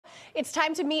It's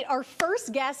time to meet our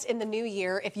first guest in the new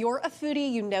year. If you're a foodie,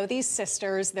 you know these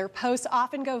sisters. Their posts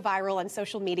often go viral on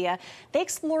social media. They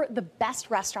explore the best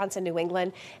restaurants in New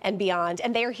England and beyond.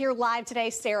 And they are here live today.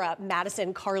 Sara,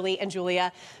 Madison, Carly, and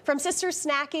Julia from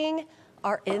Sistersnacking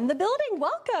are in the building.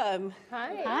 Welcome.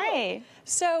 Hi. Hi.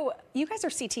 So you guys are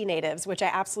CT natives, which I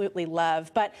absolutely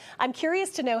love, but I'm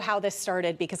curious to know how this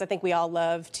started because I think we all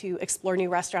love to explore new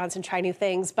restaurants and try new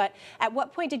things. But at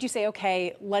what point did you say,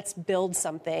 okay, let's build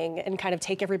something and kind of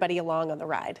take everybody along on the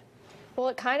ride? Well,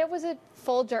 it kind of was a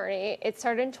full journey. It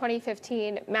started in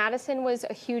 2015. Madison was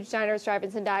a huge Diners,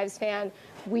 Drive-Ins, and Dives fan.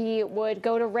 We would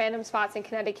go to random spots in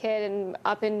Connecticut and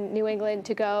up in New England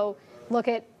to go look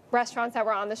at restaurants that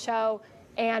were on the show.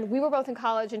 And we were both in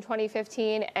college in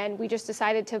 2015, and we just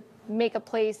decided to make a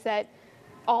place that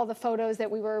all the photos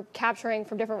that we were capturing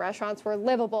from different restaurants were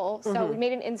livable. So we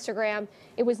made an Instagram.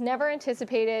 It was never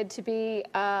anticipated to be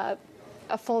a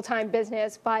full-time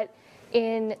business, but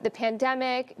in the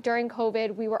pandemic, during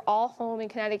COVID, we were all home in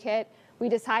Connecticut. We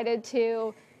decided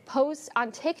to post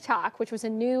on TikTok, which was a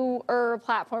newer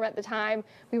platform at the time.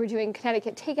 We were doing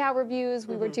Connecticut takeout reviews,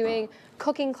 we were doing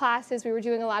cooking classes, we were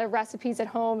doing a lot of recipes at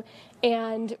home,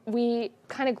 and we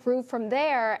kind of grew from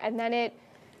there, and then it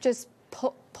just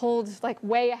pulled like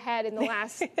way ahead in the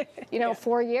last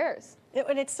 4 years.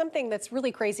 And it's something that's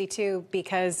really crazy too,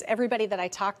 because everybody that I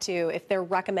talk to, if they're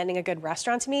recommending a good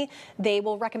restaurant to me, they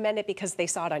will recommend it because they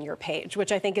saw it on your page,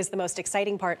 which I think is the most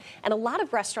exciting part. And a lot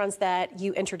of restaurants that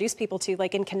you introduce people to,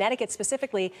 like in Connecticut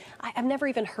specifically, I've never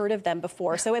even heard of them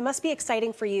before. So it must be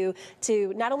exciting for you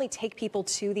to not only take people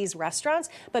to these restaurants,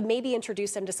 but maybe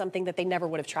introduce them to something that they never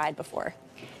would have tried before.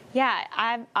 Yeah,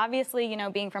 obviously,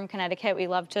 being from Connecticut, we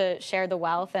love to share the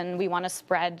wealth, and we want to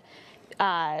spread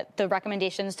the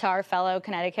recommendations to our fellow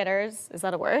Connecticuters. Is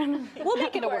that a word? We'll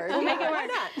make it a word. We'll make it a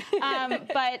Why word.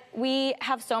 But we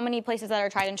have so many places that are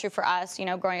tried and true for us.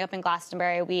 Growing up in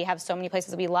Glastonbury, we have so many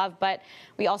places that we love, but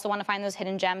we also want to find those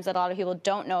hidden gems that a lot of people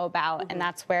don't know about, and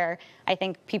that's where I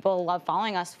think people love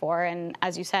following us for. And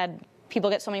as you said, people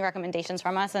get so many recommendations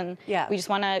from us, and we just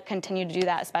want to continue to do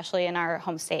that, especially in our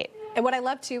home state. And what I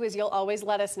love too is you'll always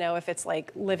let us know if it's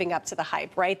like living up to the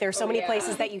hype, right? There's so many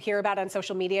places that you hear about on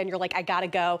social media and you're like, I gotta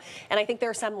go. And I think there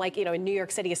are some like, in New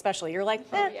York City especially, you're like,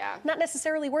 not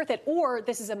necessarily worth it, or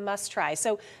this is a must try.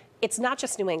 So it's not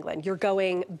just New England, you're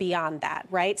going beyond that,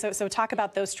 right? So talk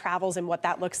about those travels and what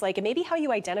that looks like and maybe how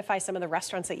you identify some of the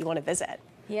restaurants that you want to visit.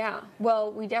 Yeah,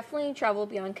 well, we definitely travel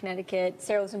beyond Connecticut.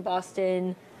 Sarah lives in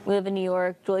Boston. We live in New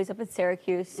York. Julie's up in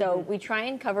Syracuse. So we try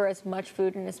and cover as much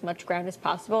food and as much ground as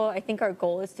possible. I think our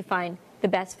goal is to find the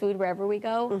best food wherever we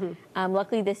go.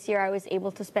 Luckily this year I was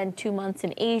able to spend 2 months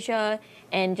in Asia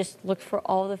and just look for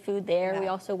all the food there. We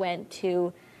also went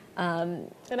to and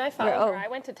I followed her. I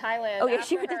went to Thailand. Oh yeah,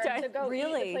 she went to Thailand. To go eat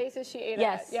the places she ate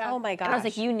at. Yeah. Oh my gosh. And I was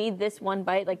like, you need this one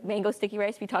bite, like mango sticky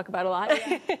rice we talk about a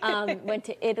lot. Went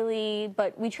to Italy,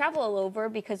 but we travel all over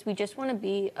because we just want to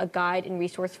be a guide and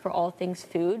resource for all things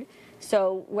food.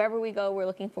 So wherever we go, we're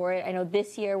looking for it. I know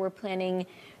this year we're planning,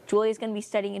 Julie's going to be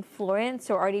studying in Florence,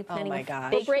 so we're already planning a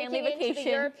big family vacation. Into the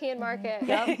European market.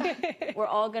 Yep. We're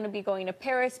all going to be going to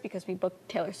Paris because we booked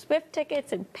Taylor Swift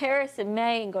tickets in Paris in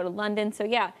May and go to London. So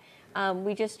yeah,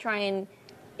 we just try and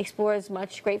explore as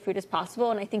much great food as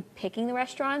possible. And I think picking the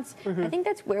restaurants, I think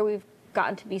that's where we've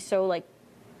gotten to be so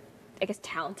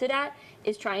talented at,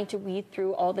 is trying to weed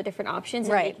through all the different options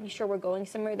and making sure we're going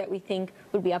somewhere that we think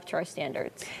would be up to our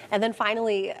standards. And then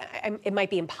finally, it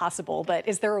might be impossible, but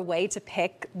is there a way to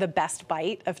pick the best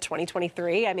bite of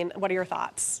 2023? I mean, what are your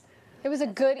thoughts? It was a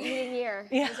good eating year.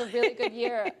 It was a really good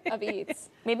year of eats.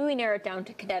 Maybe we narrow it down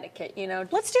to Connecticut,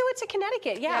 Let's do it to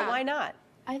Connecticut. Yeah, why not?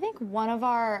 I think one of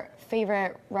our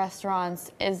favorite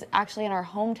restaurants is actually in our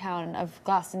hometown of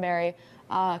Glastonbury,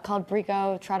 called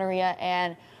Brico Trattoria,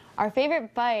 and our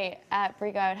favorite bite at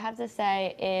Brico, I would have to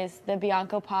say, is the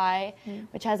Bianco pie,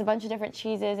 which has a bunch of different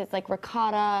cheeses. It's like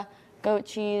ricotta, goat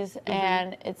cheese,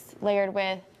 and it's layered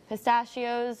with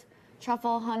pistachios,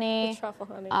 truffle honey. Truffle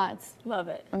honey. Love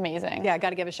it. Amazing. Yeah,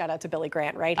 got to give a shout out to Billy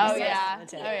Grant, right? Oh yeah.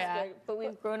 Oh yeah. But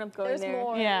we've grown up going There's there.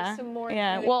 more. Yeah. There's some more.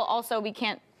 Yeah. food. Well, also we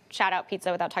can't shout out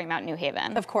pizza without talking about New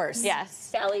Haven. Of course.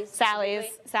 Yes. Sally's.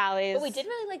 Sally's. But we did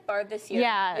really like Barb this year.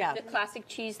 Yeah. The classic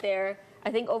cheese there.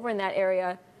 I think over in that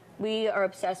area, we are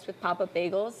obsessed with pop-up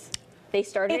bagels. They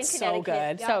started in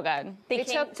Connecticut. So good. They came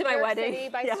took to New my York wedding. City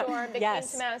by storm. They came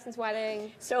to Madison's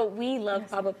wedding. So we love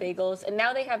pop-up bagels, and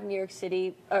now they have New York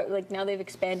City. Now they've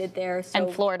expanded there. So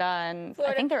And Florida, and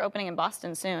I think they're opening in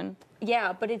Boston soon.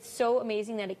 yeah, but it's so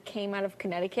amazing that it came out of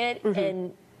Connecticut,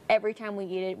 and every time we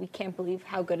eat it, we can't believe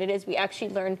how good it is. We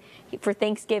actually learned for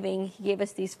Thanksgiving, he gave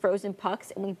us these frozen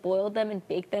pucks, and we boiled them and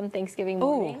baked them Thanksgiving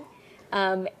morning.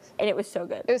 and it was so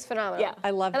good. It was phenomenal. Yeah. I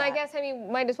love and that. I guess, I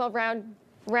mean, might as well round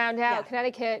out Yeah.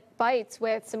 Connecticut bites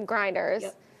with some grinders.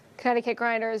 Yep. Connecticut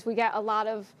grinders, we get a lot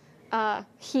of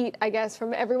heat, I guess,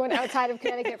 from everyone outside of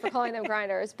Connecticut for calling them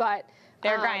grinders, but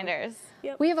They're grinders.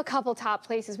 we have a couple top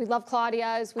places. We love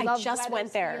Claudia's. We I love just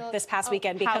went there Weathersfield. this past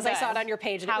weekend because I good? saw it on your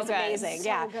page and How it was good? amazing. So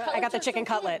Yeah, good. I got the chicken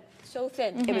cutlet. So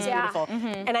thin. It was Yeah. beautiful.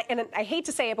 And I hate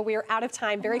to say it, but we are out of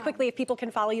time. Very quickly, if people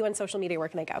can follow you on social media, where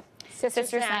can they go?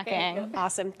 Sistersnacking.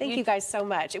 Awesome. Thank you guys so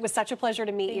much. It was such a pleasure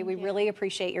to meet you. We really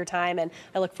appreciate your time, and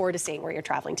I look forward to seeing where you're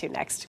traveling to next.